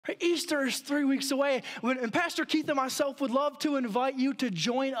Easter is 3 weeks away, and Pastor Keith and myself would love to invite you to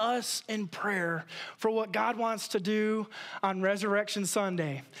join us in prayer for what God wants to do on Resurrection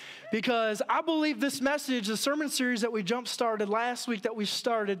Sunday. Because I believe this message, the sermon series that we jump-started last week that we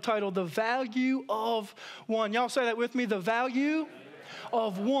started, titled The Value of One. Y'all say that with me, the value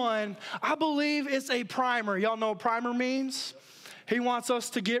of one. I believe it's a primer. Y'all know what primer means? He wants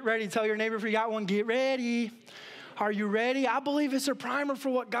us to get ready. Tell your neighbor if you got one, get ready. Are you ready? I believe it's a primer for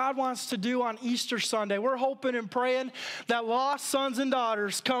what God wants to do on Easter Sunday. We're hoping and praying that lost sons and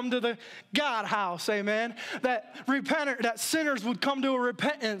daughters come to the God house, amen. That sinners would come to a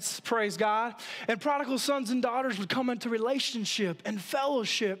repentance, praise God. And prodigal sons and daughters would come into relationship and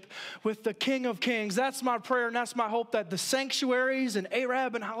fellowship with the King of Kings. That's my prayer and that's my hope, that the sanctuaries in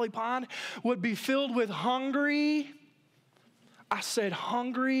Arab and Holly Pond would be filled with hungry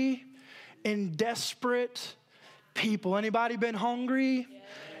and desperate people. Anybody been hungry? Yeah.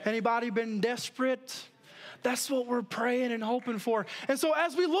 Anybody been desperate? That's what we're praying and hoping for. And so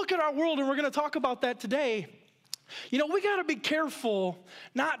as we look at our world, and we're going to talk about that today, we got to be careful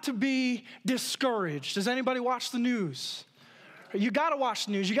not to be discouraged. Does anybody watch the news? You got to watch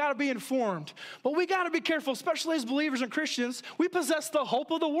the news. You got to be informed. But we got to be careful, especially as believers and Christians. We possess the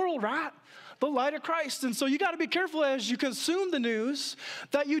hope of the world, right? The light of Christ. And so you got to be careful as you consume the news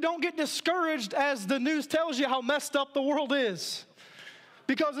that you don't get discouraged as the news tells you how messed up the world is.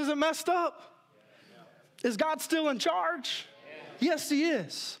 Because is it messed up? Is God still in charge? Yes, He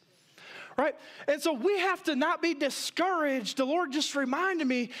is. Right? And so we have to not be discouraged. The Lord just reminded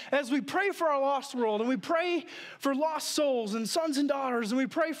me as we pray for our lost world and we pray for lost souls and sons and daughters and we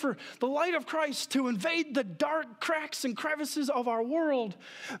pray for the light of Christ to invade the dark cracks and crevices of our world,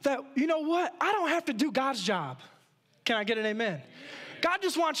 that, you know what? I don't have to do God's job. Can I get an amen? God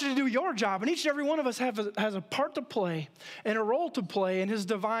just wants you to do your job, and each and every one of us has a part to play and a role to play in His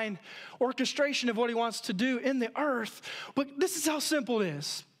divine orchestration of what He wants to do in the earth. But this is how simple it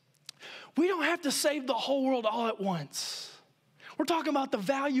is. We don't have to save the whole world all at once. We're talking about the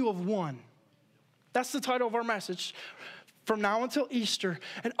value of one. That's the title of our message from now until Easter.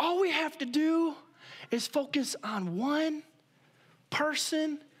 And all we have to do is focus on one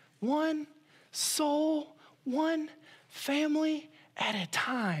person, one soul, one family at a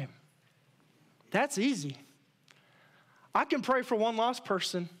time. That's easy. I can pray for one lost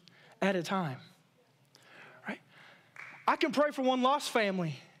person at a time. Right? I can pray for one lost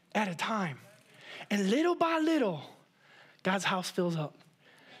family at a time. And little by little, God's house fills up.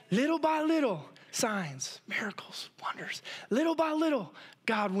 Little by little, signs, miracles, wonders. Little by little,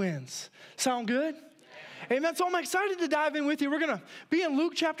 God wins. Sound good? Amen. So I'm excited to dive in with you. We're going to be in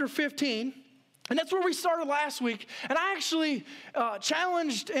Luke chapter 15. And that's where we started last week. And I actually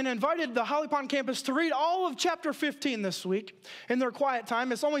challenged and invited the Holly Pond campus to read all of chapter 15 this week in their quiet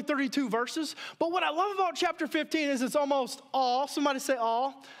time. It's only 32 verses. But what I love about chapter 15 is it's almost all, somebody say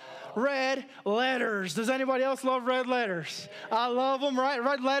all, red letters. Does anybody else love red letters? I love them, right?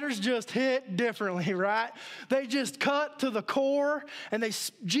 Red letters just hit differently, right? They just cut to the core, and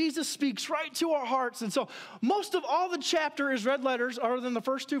Jesus speaks right to our hearts. And so most of all the chapter is red letters other than the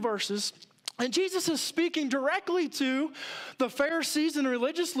first two verses. And Jesus is speaking directly to the Pharisees and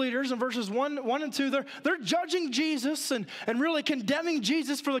religious leaders in verses 1 and 2. They're judging Jesus and really condemning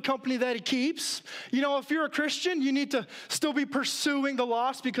Jesus for the company that He keeps. If you're a Christian, you need to still be pursuing the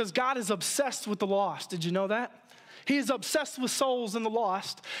lost because God is obsessed with the lost. Did you know that? He is obsessed with souls and the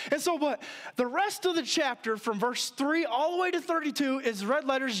lost. And so, but the rest of the chapter from verse 3 all the way to 32 is red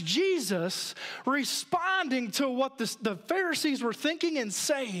letters, Jesus responding to what the Pharisees were thinking and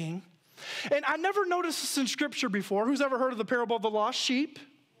saying. And I never noticed this in Scripture before. Who's ever heard of the parable of the lost sheep?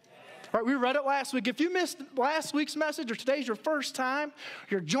 Right, we read it last week. If you missed last week's message or today's your first time,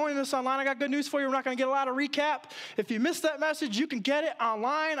 you're joining us online, I got good news for you. We're not going to get a lot of recap. If you missed that message, you can get it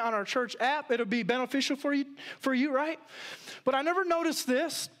online on our church app. It'll be beneficial for you, right? But I never noticed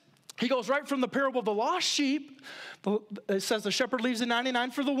this. He goes right from the parable of the lost sheep. It says the shepherd leaves the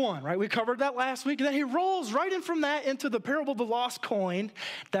 99 for the one, right? We covered that last week. And then he rolls right in from that into the parable of the lost coin.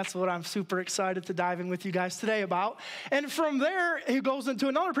 That's what I'm super excited to dive in with you guys today about. And from there, he goes into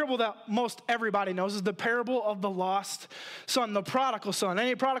another parable that most everybody knows is the parable of the lost son, the prodigal son.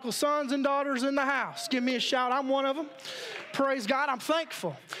 Any prodigal sons and daughters in the house? Give me a shout. I'm one of them. Praise God. I'm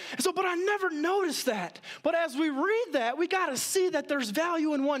thankful. And so, but I never noticed that. But as we read that, we got to see that there's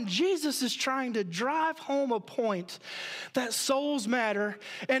value in one. Jesus is trying to drive home a point that souls matter.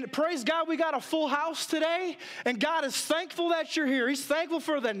 And praise God, we got a full house today. And God is thankful that you're here. He's thankful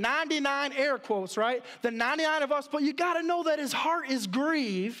for the 99 air quotes, right? The 99 of us. But you got to know that His heart is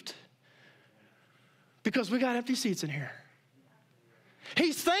grieved because we got empty seats in here.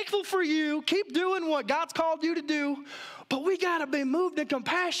 He's thankful for you. Keep doing what God's called you to do. But we got to be moved in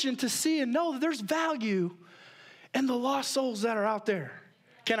compassion to see and know that there's value in the lost souls that are out there.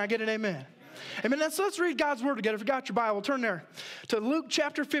 Can I get an amen? Amen. Let's read God's word together. If you got your Bible, turn there to Luke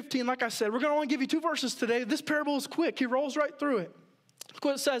chapter 15. Like I said, we're going to only give you 2 verses today. This parable is quick. He rolls right through it. Look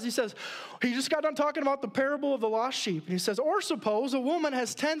what it says. He says, he just got done talking about the parable of the lost sheep. And he says, or suppose a woman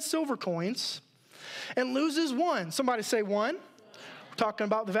has 10 silver coins and loses one. Somebody say one. We're talking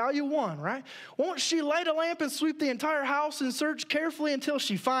about the value of one, right? Won't she light a lamp and sweep the entire house and search carefully until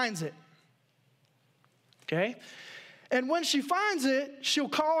she finds it? Okay? And when she finds it, she'll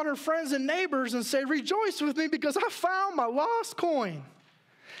call on her friends and neighbors and say, rejoice with me because I found my lost coin.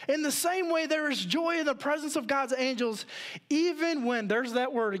 In the same way, there is joy in the presence of God's angels, even when, there's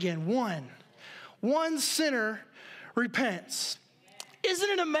that word again, one sinner repents. Isn't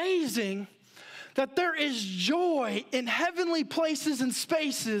it amazing that there is joy in heavenly places and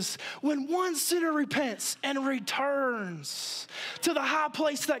spaces when one sinner repents and returns to the high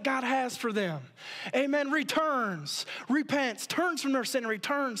place that God has for them? Amen. Returns, repents, turns from their sin, and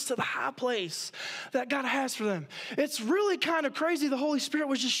returns to the high place that God has for them. It's really kind of crazy. The Holy Spirit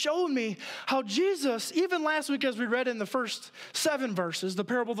was just showing me how Jesus, even last week as we read in the first 7 verses, the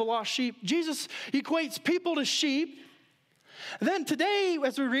parable of the lost sheep, Jesus equates people to sheep. Then today,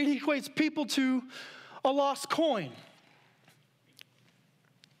 as we read, he equates people to a lost coin.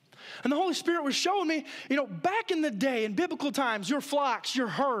 And the Holy Spirit was showing me, back in the day, in biblical times, your flocks, your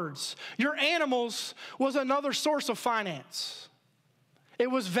herds, your animals was another source of finance. It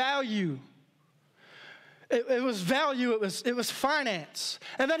was value. It was value, it was finance.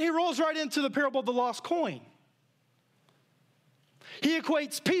 And then he rolls right into the parable of the lost coin. He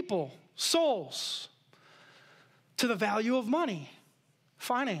equates people, souls, to the value of money,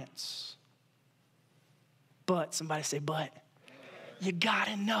 finance. But, somebody say, but. You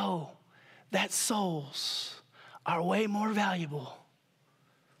gotta know that souls are way more valuable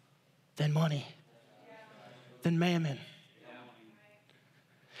than money, than mammon.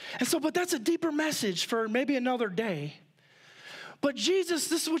 And so, but that's a deeper message for maybe another day. But Jesus,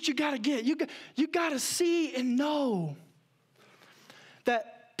 this is what you gotta get. You gotta see and know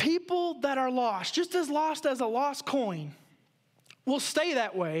that people that are lost, just as lost as a lost coin, will stay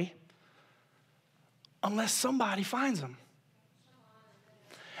that way unless somebody finds them.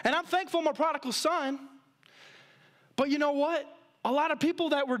 And I'm thankful I'm a prodigal son, but you know what? A lot of people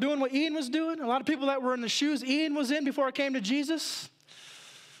that were doing what Ian was doing, a lot of people that were in the shoes Ian was in before I came to Jesus,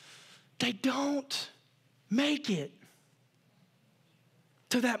 they don't make it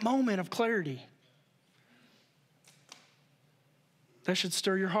to that moment of clarity. That should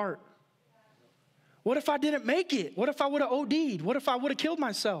stir your heart. What if I didn't make it? What if I would have OD'd? What if I would have killed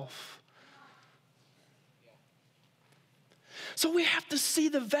myself? So we have to see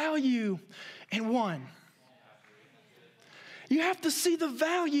the value in one. You have to see the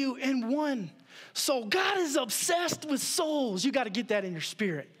value in one soul. God is obsessed with souls. You got to get that in your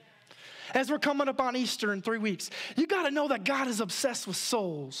spirit. As we're coming up on Easter in 3 weeks, you got to know that God is obsessed with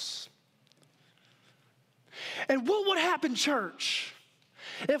souls. And what would happen, church,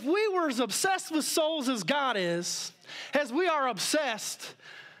 if we were as obsessed with souls as God is, as we are obsessed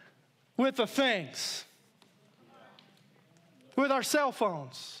with the things, with our cell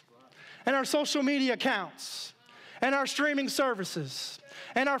phones and our social media accounts and our streaming services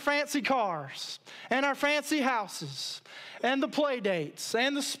and our fancy cars and our fancy houses and the play dates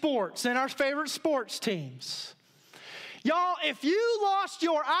and the sports and our favorite sports teams. Y'all, if you lost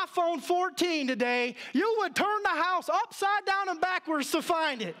your iPhone 14 today, you would turn the house upside down and backwards to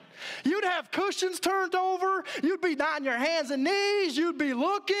find it. You'd have cushions turned over. You'd be on your hands and knees. You'd be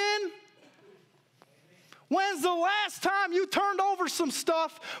looking. When's the last time you turned over some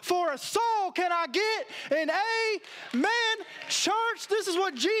stuff for a soul? Can I get an amen? Church, this is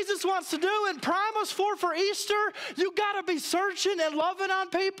what Jesus wants to do and prime us for Easter. You got to be searching and loving on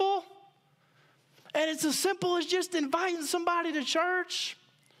people. And it's as simple as just inviting somebody to church.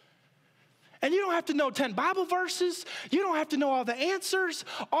 And you don't have to know 10 Bible verses. You don't have to know all the answers.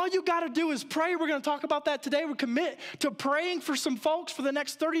 All you got to do is pray. We're going to talk about that today. We commit to praying for some folks for the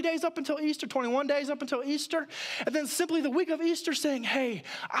next 30 days up until Easter, 21 days up until Easter. And then simply the week of Easter saying, hey,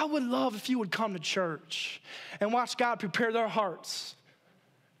 I would love if you would come to church and watch God prepare their hearts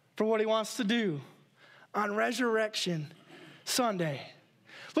for what he wants to do on Resurrection Sunday.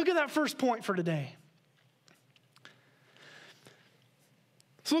 Look at that first point for today.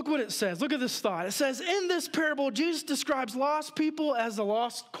 So look what it says. Look at this thought. It says, in this parable, Jesus describes lost people as the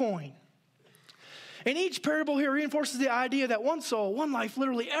lost coin. In each parable here reinforces the idea that one soul, one life,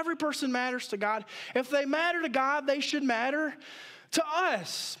 literally every person matters to God. If they matter to God, they should matter to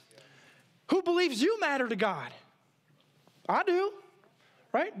us who believes you matter to God. I do,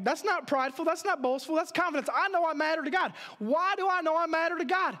 right? That's not prideful. That's not boastful. That's confidence. I know I matter to God. Why do I know I matter to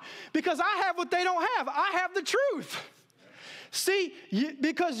God? Because I have what they don't have. I have the truth. See,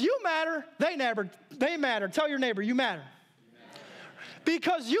 because you matter, they matter. They matter. Tell your neighbor, you matter.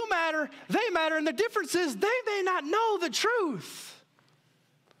 Because you matter, they matter. And the difference is they may not know the truth.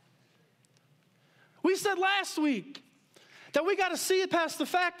 We said last week that we got to see past the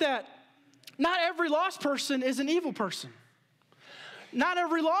fact that not every lost person is an evil person. Not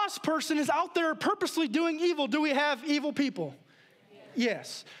every lost person is out there purposely doing evil. Do we have evil people?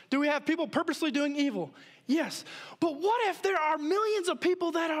 Yes. Do we have people purposely doing evil? Yes. But what if there are millions of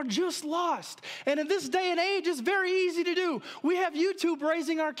people that are just lost? And in this day and age, it's very easy to do. We have YouTube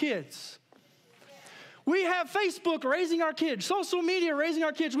raising our kids. We have Facebook raising our kids, social media raising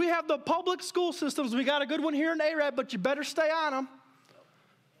our kids. We have the public school systems. We got a good one here in Arab, but you better stay on them.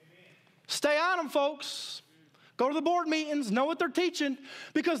 Stay on them, folks. Go to the board meetings, know what they're teaching,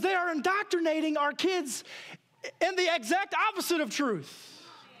 because they are indoctrinating our kids in the exact opposite of truth.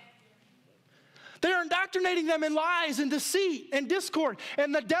 They're indoctrinating them in lies and deceit and discord.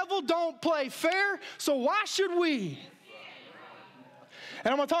 And the devil don't play fair, so why should we?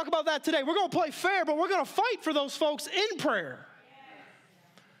 And I'm going to talk about that today. We're going to play fair, but we're going to fight for those folks in prayer.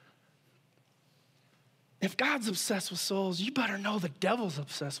 If God's obsessed with souls, you better know the devil's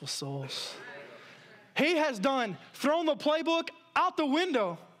obsessed with souls. He has thrown the playbook out the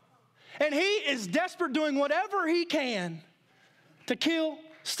window, and he is desperate doing whatever he can to kill,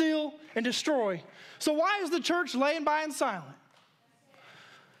 steal, and destroy. So why is the church laying by and silent?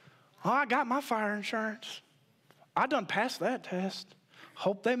 Oh, I got my fire insurance. I done passed that test.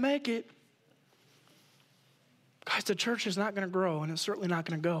 Hope they make it. Guys, the church is not going to grow, and it's certainly not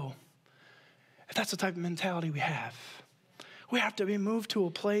going to go if that's the type of mentality we have. We have to be moved to a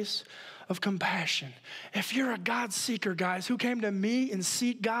place of compassion. If you're a God seeker, guys, who came to me and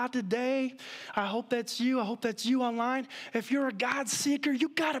seek God today, I hope that's you. I hope that's you online. If you're a God seeker, you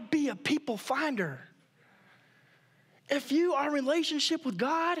got to be a people finder. If you are in relationship with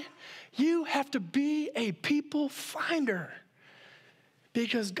God, you have to be a people finder.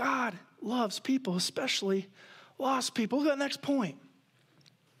 Because God loves people, especially lost people. Look at the next point.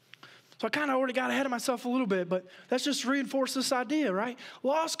 So I kind of already got ahead of myself a little bit, but let's just reinforce this idea, right?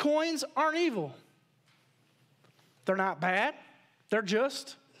 Lost coins aren't evil. They're not bad. They're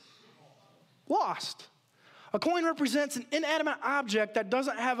just lost. A coin represents an inanimate object that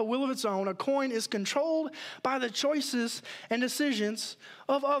doesn't have a will of its own. A coin is controlled by the choices and decisions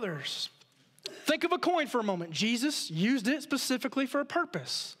of others. Think of a coin for a moment. Jesus used it specifically for a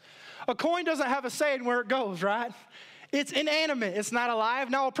purpose. A coin doesn't have a say in where it goes, right? It's inanimate. It's not alive.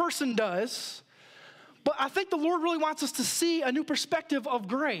 Now, a person does. But I think the Lord really wants us to see a new perspective of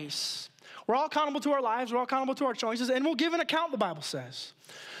grace. We're all accountable to our lives. We're all accountable to our choices. And we'll give an account, the Bible says.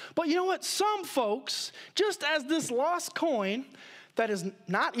 But you know what? Some folks, just as this lost coin that is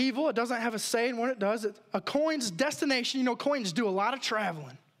not evil, it doesn't have a say in what it does. A coin's destination, you know, coins do a lot of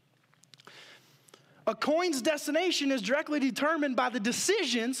traveling. A coin's destination is directly determined by the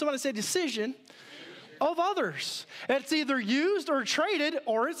decision, somebody say decision, of others. It's either used or traded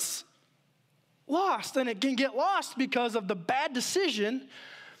or it's lost. And it can get lost because of the bad decision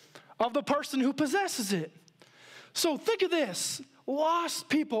of the person who possesses it. So think of this. Lost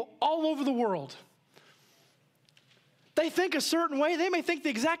people all over the world. They think a certain way. They may think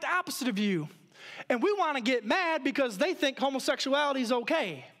the exact opposite of you. And we want to get mad because they think homosexuality is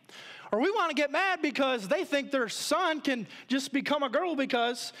okay. Or we want to get mad because they think their son can just become a girl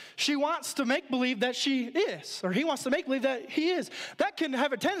because she wants to make believe that she is. Or he wants to make believe that he is. That can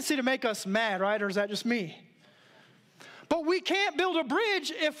have a tendency to make us mad, right? Or is that just me? But we can't build a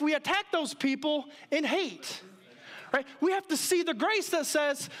bridge if we attack those people in hate. Right? We have to see the grace that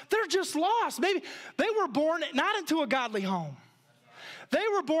says they're just lost. Maybe they were born not into a godly home. They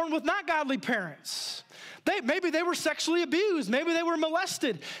were born with not godly parents. Maybe they were sexually abused. Maybe they were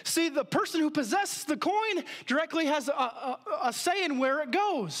molested. See, the person who possesses the coin directly has a say in where it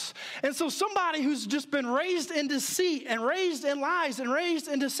goes. And so somebody who's just been raised in deceit and raised in lies and raised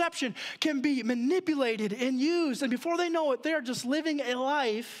in deception can be manipulated and used. And before they know it, they're just living a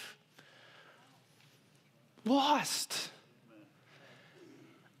life lost.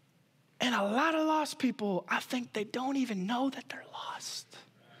 And a lot of lost people, I think they don't even know that they're lost.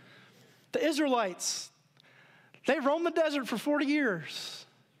 The Israelites, they roamed the desert for 40 years.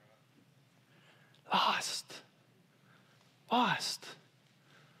 Lost. Lost.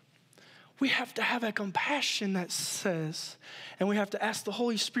 We have to have a compassion that says, and we have to ask the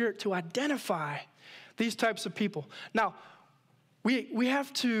Holy Spirit to identify these types of people. Now, we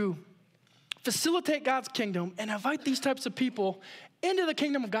have to facilitate God's kingdom and invite these types of people into the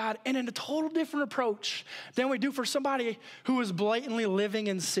kingdom of God in a total different approach than we do for somebody who is blatantly living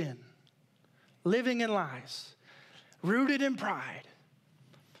in sin, living in lies, rooted in pride.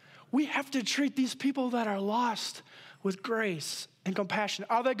 We have to treat these people that are lost with grace and compassion.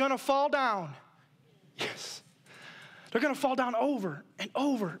 Are they going to fall down? Yes. They're going to fall down over and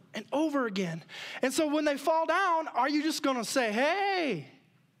over and over again. And so when they fall down, are you just going to say, hey,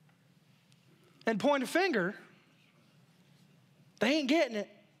 and point a finger? They ain't getting it.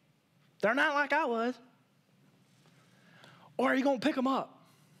 They're not like I was. Or are you going to pick them up?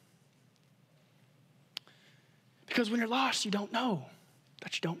 Because when you're lost, you don't know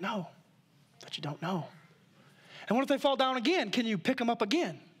that you don't know that you don't know. And what if they fall down again? Can you pick them up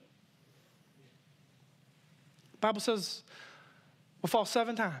again? The Bible says we'll fall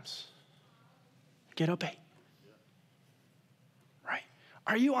 7 times. Get up 8. Right?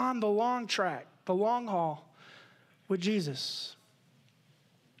 Are you on the long track, the long haul with Jesus?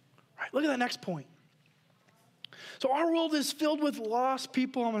 Right, look at that next point. So our world is filled with lost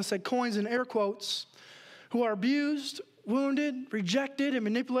people, I'm going to say coins in air quotes, who are abused, wounded, rejected, and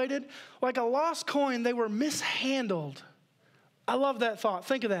manipulated. Like a lost coin, they were mishandled. I love that thought.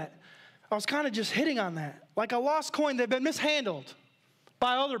 Think of that. I was kind of just hitting on that. Like a lost coin, they've been mishandled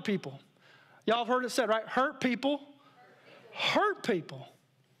by other people. Y'all have heard it said, right? Hurt people. Hurt people.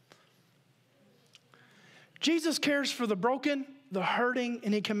 Jesus cares for the broken, the hurting,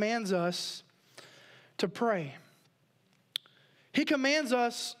 and he commands us to pray. He commands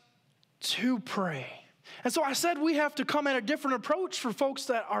us to pray. And so I said we have to come at a different approach for folks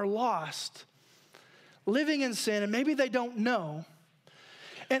that are lost, living in sin, and maybe they don't know.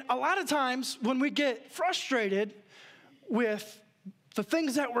 And a lot of times when we get frustrated with the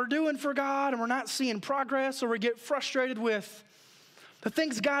things that we're doing for God and we're not seeing progress, or we get frustrated with the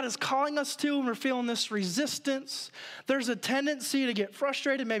things God is calling us to and we're feeling this resistance, there's a tendency to get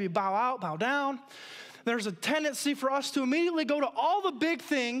frustrated, maybe bow out, bow down. There's a tendency for us to immediately go to all the big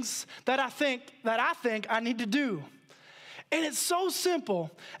things that I think I need to do. And it's so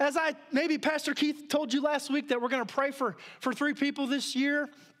simple. As maybe Pastor Keith told you last week that we're going to pray for 3 people this year,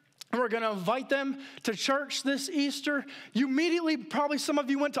 and we're going to invite them to church this Easter. You immediately, probably some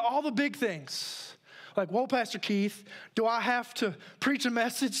of you went to all the big things. Like, whoa, Pastor Keith, do I have to preach a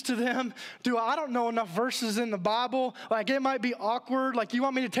message to them? I don't know enough verses in the Bible. Like, it might be awkward. Like, you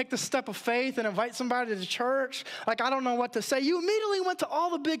want me to take the step of faith and invite somebody to church? Like, I don't know what to say. You immediately went to all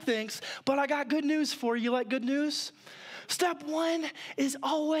the big things, but I got good news for you. You like good news? Step 1 is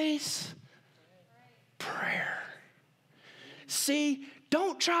always prayer. See,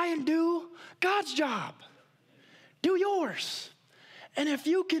 don't try and do God's job. Do yours. And if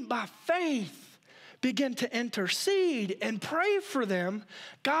you can, by faith, begin to intercede and pray for them,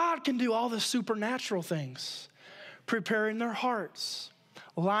 God can do all the supernatural things. Preparing their hearts,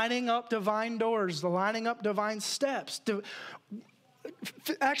 lining up divine doors, lining up divine steps,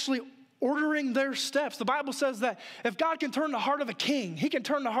 actually ordering their steps. The Bible says that if God can turn the heart of a king, he can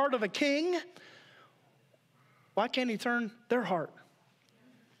turn the heart of a king. Why can't he turn their heart?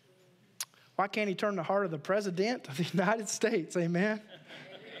 Why can't he turn the heart of the President of the United States? Amen.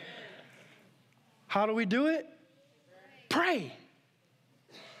 How do we do it? Pray.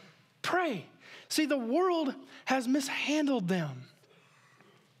 Pray. See, the world has mishandled them.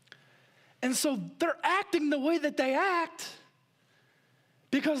 And so they're acting the way that they act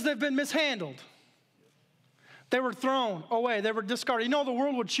because they've been mishandled. They were thrown away. They were discarded. You know, the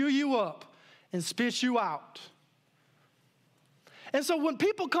world would chew you up and spit you out. And so when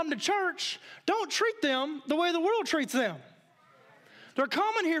people come to church, don't treat them the way the world treats them. They're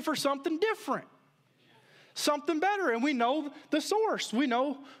coming here for something different. Something better, and we know the source. We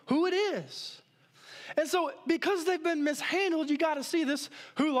know who it is. And so because they've been mishandled, you got to see this.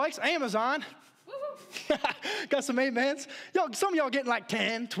 Who likes Amazon? Got some amens? Some of y'all getting like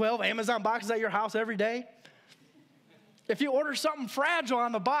 10, 12 Amazon boxes at your house every day. If you order something fragile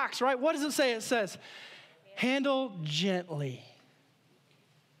on the box, right, what does it say? It says, handle gently.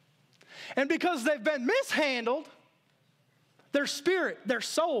 And because they've been mishandled, their spirit, their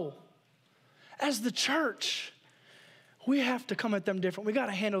soul, as the church, we have to come at them different. We got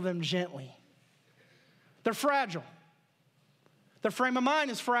to handle them gently. They're fragile. Their frame of mind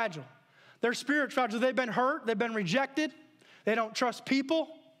is fragile. Their spirit's fragile. They've been hurt. They've been rejected. They don't trust people.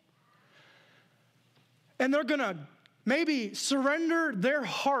 And they're going to maybe surrender their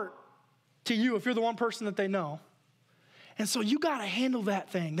heart to you if you're the one person that they know. And so you got to handle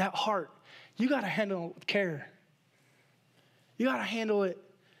that thing, that heart. You got to handle it with care. You got to handle it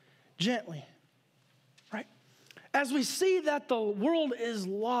gently. As we see that the world is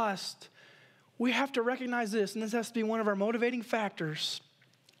lost, we have to recognize this, and this has to be one of our motivating factors.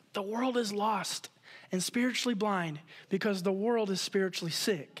 The world is lost and spiritually blind because the world is spiritually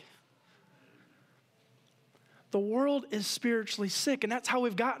sick. The world is spiritually sick, and that's how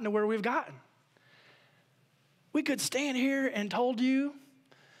we've gotten to where we've gotten. We could stand here and told you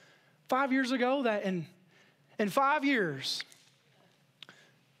 5 years ago that in 5 years,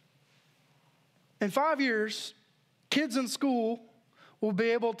 kids in school will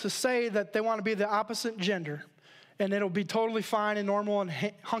be able to say that they want to be the opposite gender, and it'll be totally fine and normal and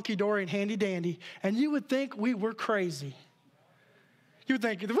hunky-dory and handy-dandy, and you would think we were crazy. You would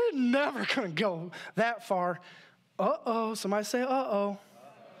think, we're never going to go that far. Uh-oh, somebody say uh-oh.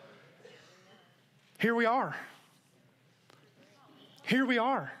 Here we are. Here we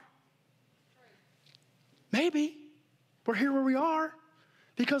are. Maybe we're here where we are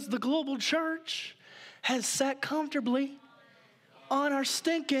because the global church has sat comfortably on our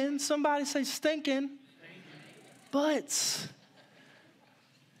stinking, somebody say stinking, butts.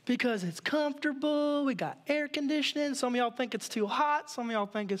 Because it's comfortable, we got air conditioning. Some of y'all think it's too hot, some of y'all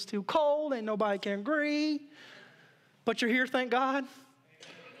think it's too cold, ain't nobody can agree. But you're here, thank God.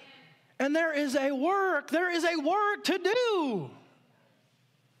 And there is a work to do.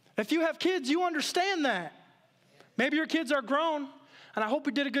 If you have kids, you understand that. Maybe your kids are grown, and I hope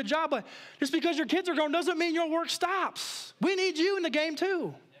we did a good job, but just because your kids are grown doesn't mean your work stops. We need you in the game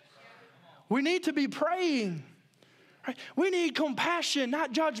too. We need to be praying. Right? We need compassion,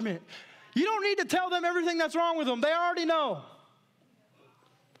 not judgment. You don't need to tell them everything that's wrong with them. They already know.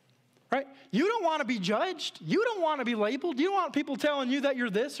 Right? You don't want to be judged. You don't want to be labeled. You don't want people telling you that you're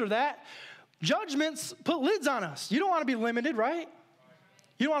this or that. Judgments put lids on us. You don't want to be limited, right?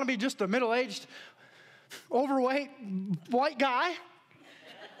 You don't want to be just a middle-aged, overweight, white guy.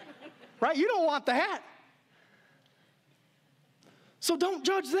 Right? You don't want that. So don't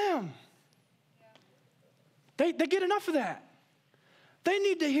judge them. They get enough of that. They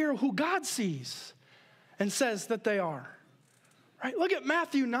need to hear who God sees and says that they are. Right? Look at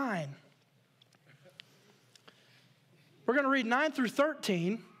Matthew 9. We're going to read 9 through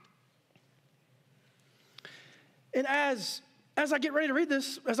 13. And as I get ready to read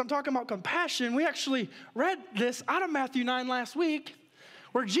this, as I'm talking about compassion, we actually read this out of Matthew 9 last week,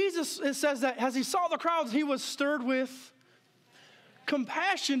 where Jesus, it says that as he saw the crowds, he was stirred with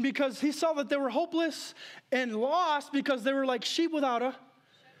compassion because he saw that they were hopeless and lost because they were like sheep without a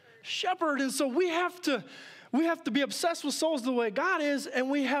shepherd. And so we have to be obsessed with souls the way God is, and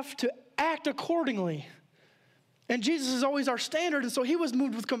we have to act accordingly. And Jesus is always our standard, and so he was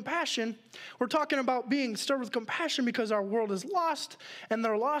moved with compassion. We're talking about being stirred with compassion because our world is lost, and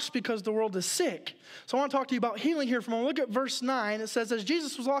they're lost because the world is sick. So I want to talk to you about healing here for a moment. Look at verse 9. It says, as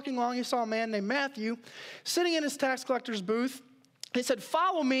Jesus was walking along, he saw a man named Matthew sitting in his tax collector's booth. He said,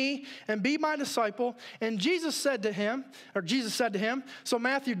 follow me and be my disciple. And Jesus said to him, so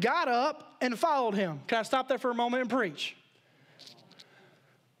Matthew got up and followed him. Can I stop there for a moment and preach?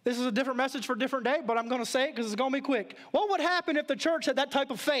 This is a different message for a different day, but I'm going to say it because it's going to be quick. What would happen if the church had that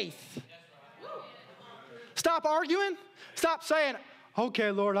type of faith? Stop arguing. Stop saying,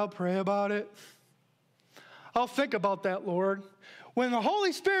 okay, Lord, I'll pray about it. I'll think about that, Lord. When the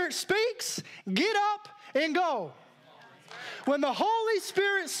Holy Spirit speaks, get up and go. When the Holy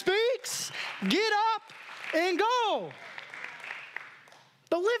Spirit speaks, get up and go.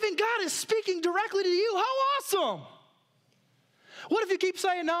 The living God is speaking directly to you. How awesome. What if you keep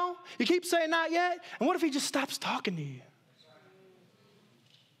saying no? You keep saying not yet? And what if he just stops talking to you?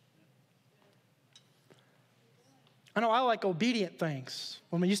 I know I like obedient things.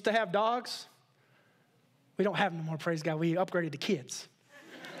 When we used to have dogs, we don't have them anymore, praise God. We upgraded to kids.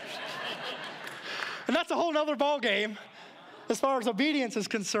 And that's a whole other ball game as far as obedience is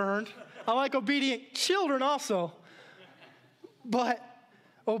concerned. I like obedient children also. But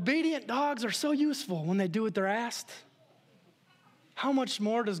obedient dogs are so useful when they do what they're asked. How much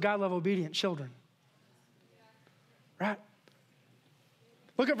more does God love obedient children? Right?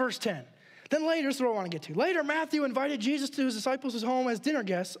 Look at verse 10. Then later, this is what I want to get to. Later, Matthew invited Jesus to his disciples' home as dinner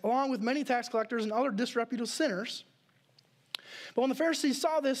guests, along with many tax collectors and other disreputable sinners. But when the Pharisees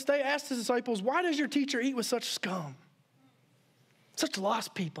saw this, they asked his disciples, why does your teacher eat with such scum? Such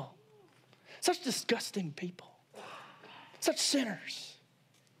lost people. Such disgusting people. Such sinners.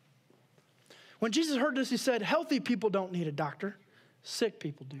 When Jesus heard this, he said, healthy people don't need a doctor. Sick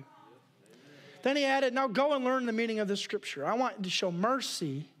people do. Then he added, now go and learn the meaning of this scripture. I want you to show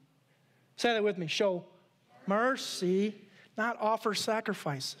mercy. Say that with me. Show mercy, not offer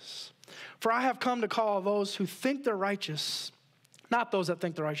sacrifices. For I have come to call those who think they're righteous, not those that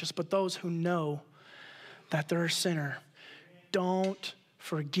think they're righteous, but those who know that they're a sinner. Don't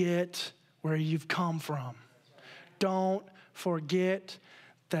forget where you've come from. Don't forget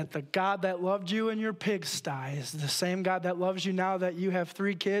that the God that loved you in your pigsty is the same God that loves you now that you have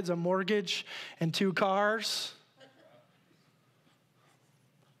 3 kids, a mortgage, and 2 cars.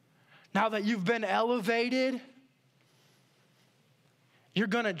 Now that you've been elevated, you're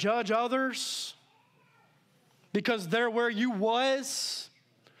going to judge others because they're where you was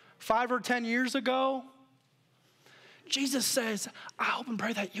 5 or 10 years ago. Jesus says, I hope and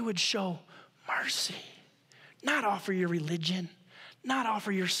pray that you would show mercy, not offer your religion, not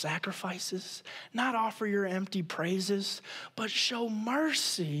offer your sacrifices, not offer your empty praises, but show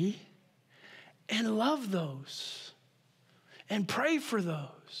mercy and love those and pray for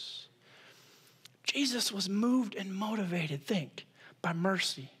those. Jesus was moved and motivated, think, by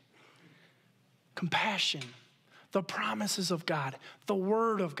mercy, compassion, the promises of God, the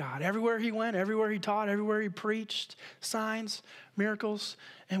word of God. Everywhere he went, everywhere he taught, everywhere he preached, signs, miracles,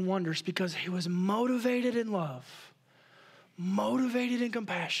 and wonders, because he was motivated in love, motivated in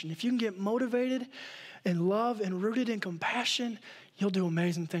compassion. If you can get motivated in love and rooted in compassion, you'll do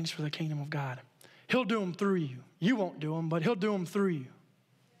amazing things for the kingdom of God. He'll do them through you. You won't do them, but he'll do them through you.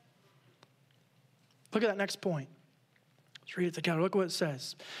 Look at that next point. Let's read it together. Look what it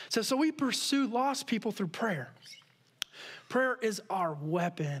says. It says, so we pursue lost people through prayer. Prayer is our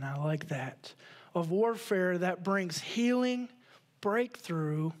weapon, I like that, of warfare that brings healing,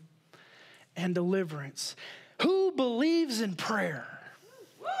 breakthrough, and deliverance. Who believes in prayer?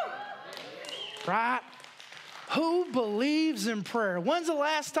 Right? Who believes in prayer? When's the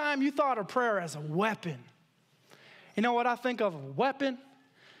last time you thought of prayer as a weapon? You know what I think of a weapon?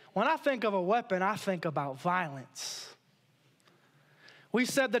 When I think of a weapon, I think about violence. We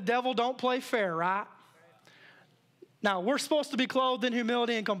said the devil don't play fair, right? Now, we're supposed to be clothed in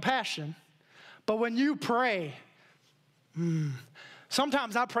humility and compassion, but when you pray,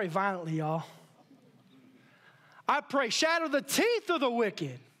 sometimes I pray violently, y'all. I pray, shatter the teeth of the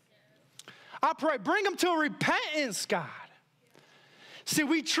wicked. I pray, bring them to repentance, God. See,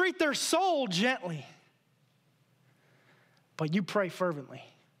 we treat their soul gently, but you pray fervently.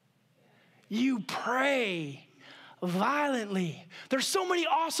 You pray violently. There's so many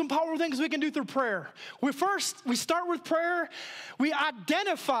awesome, powerful things we can do through prayer. We start with prayer. We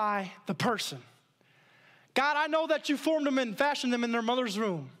identify the person. God, I know that you formed them and fashioned them in their mother's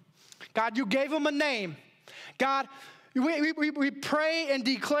womb. God, you gave them a name. God, we pray and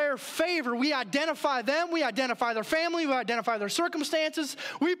declare favor. We identify them. We identify their family. We identify their circumstances.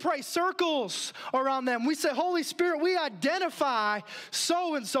 We pray circles around them. We say, Holy Spirit, we identify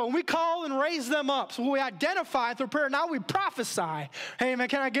so-and-so. We call and raise them up. So we identify through prayer. Now we prophesy. Amen.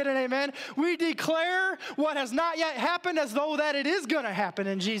 Can I get an amen? We declare what has not yet happened as though that it is going to happen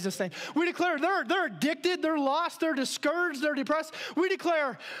in Jesus' name. We declare they're addicted, they're lost, they're discouraged, they're depressed. We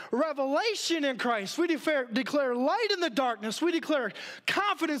declare revelation in Christ. We declare light in the darkness. We declare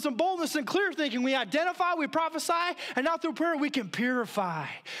confidence and boldness and clear thinking. We identify, we prophesy, and now through prayer we can purify.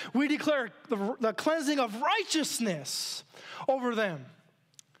 We declare the cleansing of righteousness over them.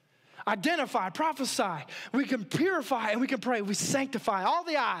 Identify, prophesy. We can purify and we can pray. We sanctify. All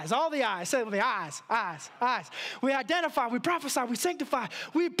the eyes. Say it with me, eyes. We identify, we prophesy, we sanctify,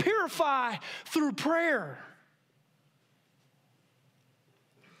 we purify through prayer.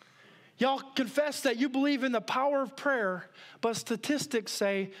 Y'all confess that you believe in the power of prayer, but statistics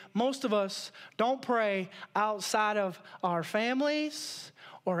say most of us don't pray outside of our families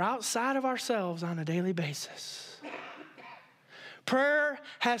or outside of ourselves on a daily basis. Prayer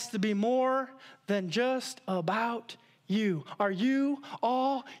has to be more than just about you. Are you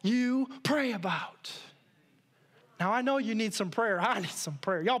all you pray about? Now, I know you need some prayer. I need some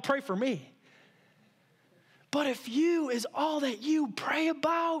prayer. Y'all pray for me. But if you is all that you pray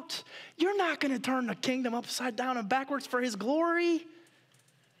about, you're not going to turn the kingdom upside down and backwards for his glory.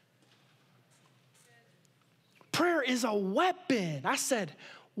 Prayer is a weapon. I said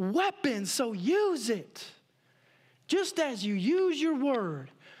weapon, so use it. Just as you use your word,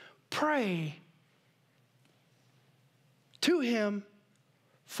 pray to him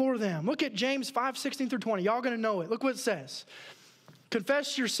for them. Look at James 5:16-20. Y'all going to know it. Look what it says.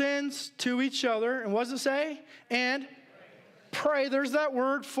 Confess your sins to each other. And what does it say? And pray. There's that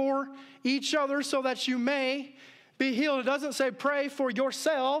word, for each other, so that you may be healed. It doesn't say pray for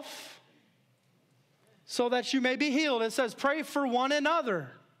yourself so that you may be healed. It says pray for one another.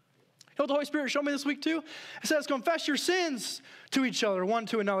 You know what the Holy Spirit showed me this week too? It says confess your sins to each other, one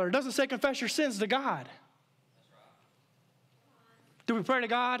to another. It doesn't say confess your sins to God. Do we pray to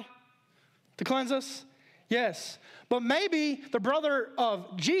God to cleanse us? Yes. But maybe the brother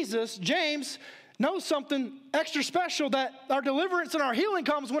of Jesus, James, know something extra special, that our deliverance and our healing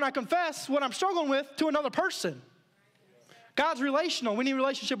comes when I confess what I'm struggling with to another person. God's relational. We need a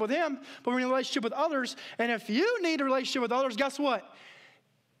relationship with him, but we need a relationship with others. And if you need a relationship with others, guess what?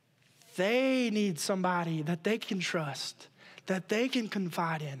 They need somebody that they can trust, that they can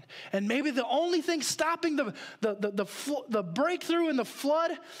confide in. And maybe the only thing stopping the breakthrough and the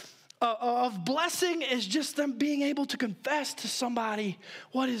flood of blessing is just them being able to confess to somebody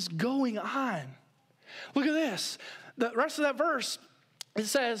what is going on. Look at this. The rest of that verse, it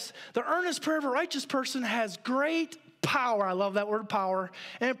says, the earnest prayer of a righteous person has great power. I love that word, power.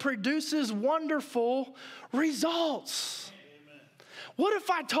 And it produces wonderful results. Amen. What if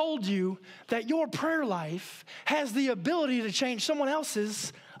I told you that your prayer life has the ability to change someone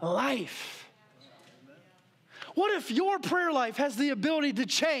else's life? What if your prayer life has the ability to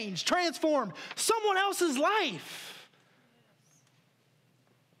change, transform someone else's life?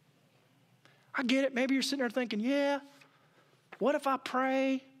 I get it. Maybe you're sitting there thinking, yeah, what if I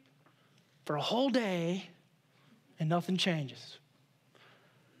pray for a whole day and nothing changes?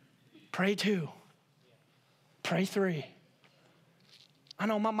 Pray 2. Pray 3. I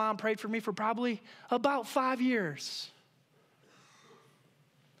know my mom prayed for me for probably about 5 years.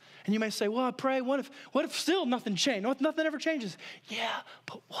 And you may say, well, I pray, what if still nothing changed? What if nothing ever changes? Yeah,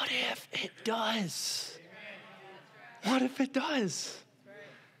 but what if it does? What if it does?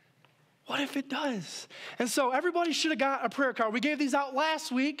 What if it does? And so everybody should have got a prayer card. We gave these out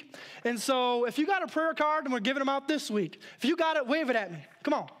last week. And so if you got a prayer card, and we're giving them out this week. If you got it, wave it at me.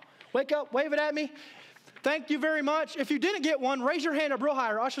 Come on. Wake up, wave it at me. Thank you very much. If you didn't get one, raise your hand up real high.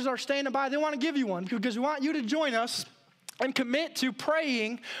 Our ushers are standing by. They want to give you one because we want you to join us and commit to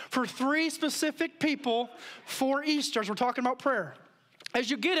praying for 3 specific people for Easter. As we're talking about prayer. As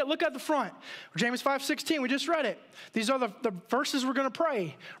you get it, look at the front. James 5:16, we just read it. These are the verses we're going to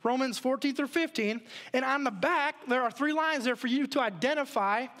pray. Romans 14 through 15. And on the back, there are 3 lines there for you to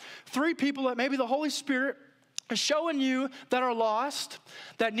identify 3 people that maybe the Holy Spirit is showing you that are lost,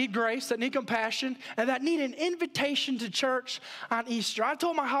 that need grace, that need compassion, and that need an invitation to church on Easter. I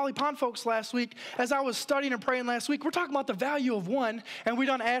told my Holly Pond folks last week, as I was studying and praying last week, we're talking about the value of one, and we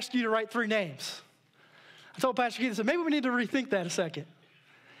don't ask you to write 3 names. I told Pastor Keith, I said, maybe we need to rethink that a second.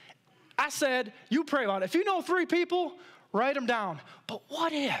 I said, you pray about it. If you know 3 people, write them down. But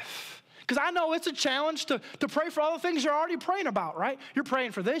what if? Because I know it's a challenge to pray for all the things you're already praying about, right? You're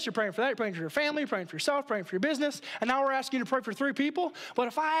praying for this, you're praying for that, you're praying for your family, you're praying for yourself, praying for your business, and now we're asking you to pray for 3 people. But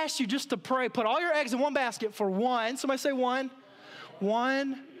if I asked you just to pray, put all your eggs in one basket for one, somebody say one.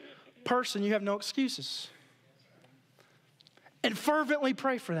 One person, you have no excuses. And fervently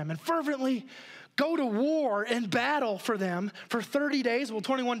pray for them, and fervently go to war and battle for them for 30 days, well,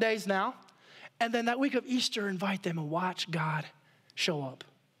 21 days now. And then that week of Easter, invite them and watch God show up.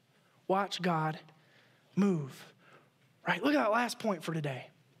 Watch God move. Right? Look at that last point for today.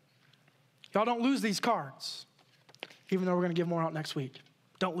 Y'all don't lose these cards, even though we're going to give more out next week.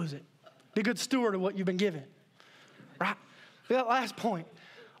 Don't lose it. Be a good steward of what you've been given. Right? Look at that last point.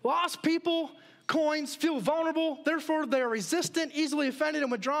 Lost people, coins, feel vulnerable. Therefore, they are resistant, easily offended,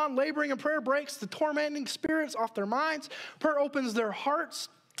 and withdrawn. Laboring in prayer breaks the tormenting spirits off their minds. Prayer opens their hearts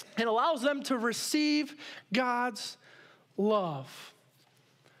and allows them to receive God's love.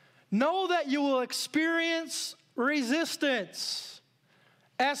 Know that you will experience resistance.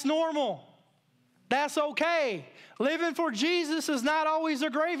 That's normal. That's okay. Living for Jesus is not always a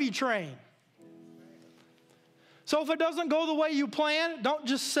gravy train. So if it doesn't go the way you plan, don't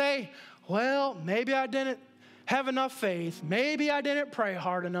just say, well, maybe I didn't have enough faith. Maybe I didn't pray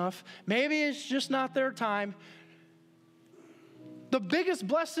hard enough. Maybe it's just not their time. The biggest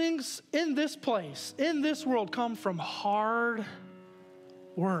blessings in this place, in this world, come from hard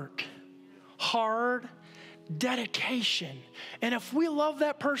work, hard dedication. And if we love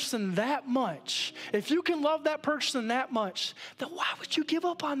that person that much, if you can love that person that much, then why would you give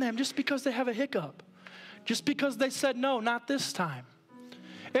up on them just because they have a hiccup? Just because they said no, not this time?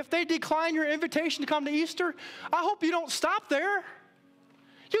 If they decline your invitation to come to Easter, I hope you don't stop there.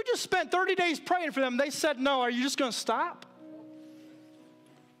 You just spent 30 days praying for them. They said no. Are you just going to stop?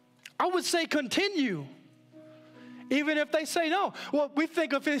 I would say continue, even if they say no. Well, we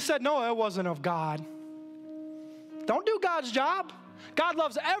think if they said no, it wasn't of God. Don't do God's job. God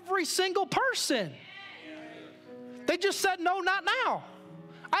loves every single person. They just said no, not now.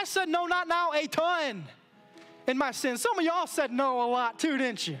 I said no, not now a ton in my sin. Some of y'all said no a lot too,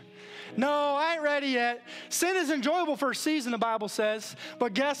 didn't you? No, I ain't ready yet. Sin is enjoyable for a season, the Bible says.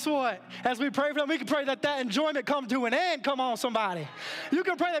 But guess what? As we pray for them, we can pray that enjoyment come to an end. Come on, somebody. You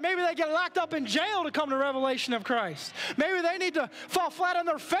can pray that maybe they get locked up in jail to come to revelation of Christ. Maybe they need to fall flat on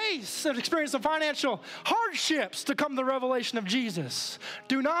their face and experience some financial hardships to come to the revelation of Jesus.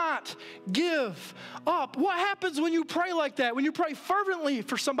 Do not give up. What happens when you pray like that? When you pray fervently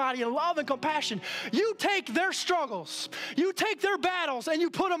for somebody in love and compassion, you take their struggles, you take their battles, and you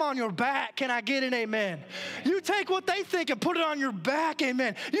put them on your back. Can I get an amen? You take what they think and put it on your back,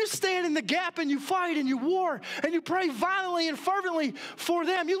 amen. You stand in the gap and you fight and you war and you pray violently and fervently for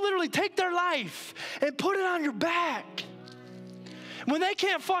them. You literally take their life and put it on your back. When they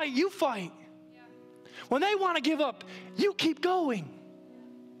can't fight, you fight. When they want to give up, you keep going.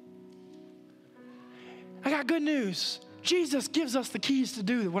 I got good news. Jesus gives us the keys to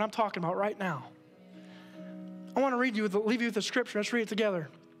do what I'm talking about right now. I want to leave you with the scripture. Let's read it together.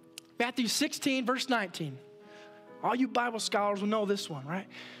 Matthew 16, verse 19. All you Bible scholars will know this one, right?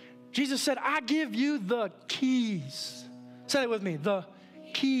 Jesus said, I give you the keys. Say it with me, the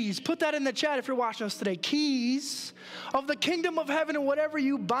keys. Put that in the chat if you're watching us today. Keys of the kingdom of heaven, and whatever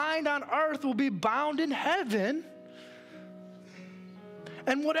you bind on earth will be bound in heaven.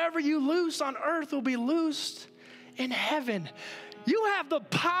 And whatever you loose on earth will be loosed in heaven. You have the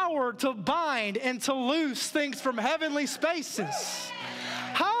power to bind and to loose things from heavenly spaces.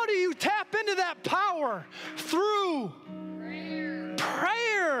 How do you tap into that power? Through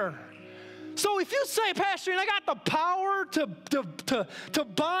prayer. So if you say, Pastor, I got the power to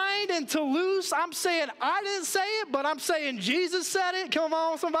bind and to loose, I'm saying I didn't say it, but I'm saying Jesus said it. Come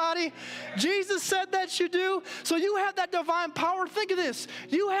on, somebody. Jesus said that you do. So you have that divine power. Think of this.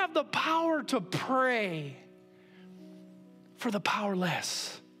 You have the power to pray for the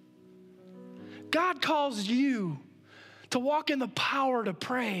powerless. God calls you to walk in the power to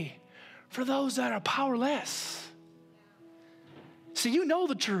pray for those that are powerless. See, you know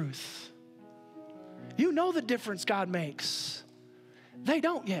the truth. You know the difference God makes. They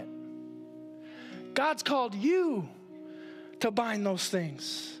don't yet. God's called you to bind those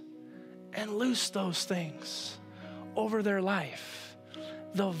things and loose those things over their life.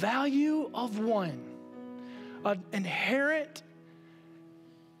 The value of one, an inherent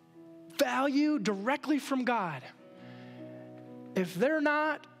value directly from God. If they're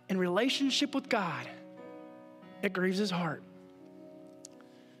not in relationship with God, it grieves his heart.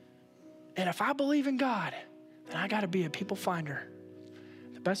 And if I believe in God, then I got to be a people finder.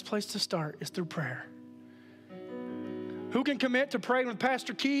 The best place to start is through prayer. Who can commit to praying with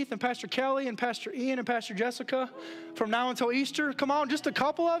Pastor Keith and Pastor Kelly and Pastor Ian and Pastor Jessica from now until Easter? Come on, just a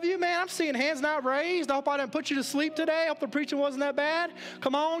couple of you, man. I'm seeing hands not raised. I hope I didn't put you to sleep today. I hope the preaching wasn't that bad.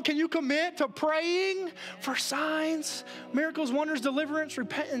 Come on, can you commit to praying for signs, miracles, wonders, deliverance,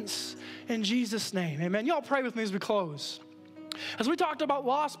 repentance in Jesus' name? Amen. Y'all pray with me as we close. As we talked about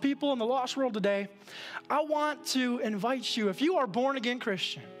lost people in the lost world today, I want to invite you, if you are born again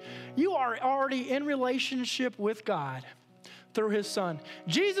Christian, you are already in relationship with God through his son.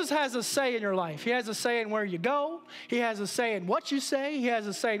 Jesus has a say in your life. He has a say in where you go. He has a say in what you say. He has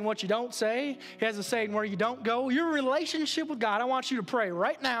a say in what you don't say. He has a say in where you don't go. Your relationship with God, I want you to pray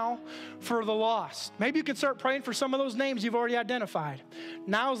right now for the lost. Maybe you can start praying for some of those names you've already identified.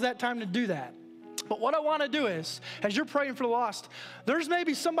 Now is that time to do that. But what I want to do is, as you're praying for the lost, there's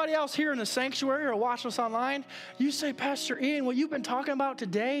maybe somebody else here in the sanctuary or watching us online. You say, Pastor Ian, what you've been talking about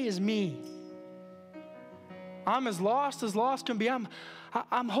today is me. I'm as lost can be.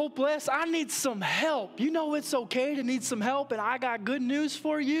 I'm hopeless. I need some help. You know it's okay to need some help, and I got good news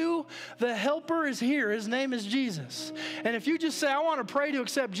for you. The helper is here. His name is Jesus. And if you just say, I want to pray to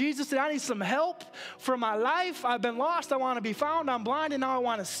accept Jesus, and I need some help for my life. I've been lost. I want to be found. I'm blind, and now I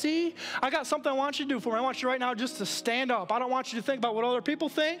want to see. I got something I want you to do for me. I want you right now just to stand up. I don't want you to think about what other people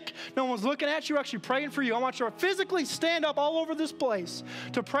think. No one's looking at you. We're actually praying for you. I want you to physically stand up all over this place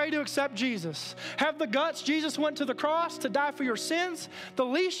to pray to accept Jesus. Have the guts. Jesus went to the cross to die for your sins. The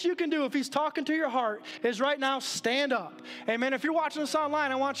least you can do if he's talking to your heart is right now stand up. Amen. If you're watching this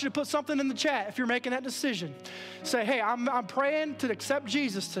online, I want you to put something in the chat if you're making that decision. Say, hey, I'm praying to accept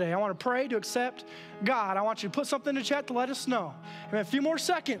Jesus today. I want to pray to accept God. I want you to put something in the chat to let us know. Amen. A few more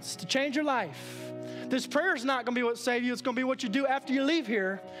seconds to change your life. This prayer is not going to be what saves you. It's going to be what you do after you leave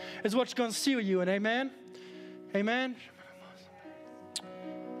here is what's going to seal you. And amen. Amen.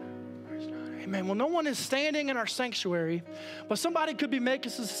 Amen. Well, no one is standing in our sanctuary, but somebody could be making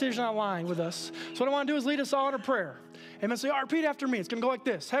this decision online with us. So what I want to do is lead us all in a prayer. Amen. So repeat after me. It's going to go like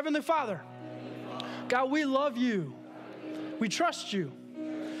this. Heavenly Father, God, we love you. We trust you.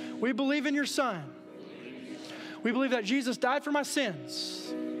 We believe in your Son. We believe that Jesus died for my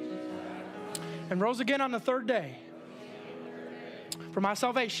sins and rose again on the third day for my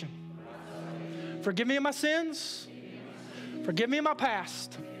salvation. Forgive me of my sins. Forgive me of my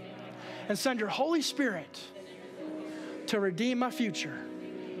past. And send your Holy Spirit to redeem my future.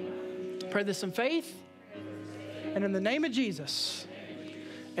 Pray this in faith and in the name of Jesus.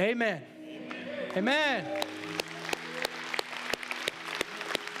 Amen. Amen.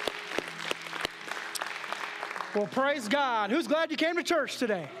 Well, praise God. Who's glad you came to church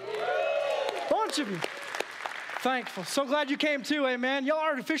today? A bunch of you. Thankful. So glad you came too, amen. Y'all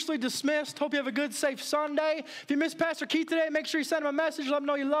are officially dismissed. Hope you have a good, safe Sunday. If you missed Pastor Keith today, make sure you send him a message. Let him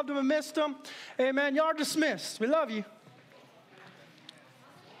know you loved him and missed him. Amen. Y'all are dismissed. We love you.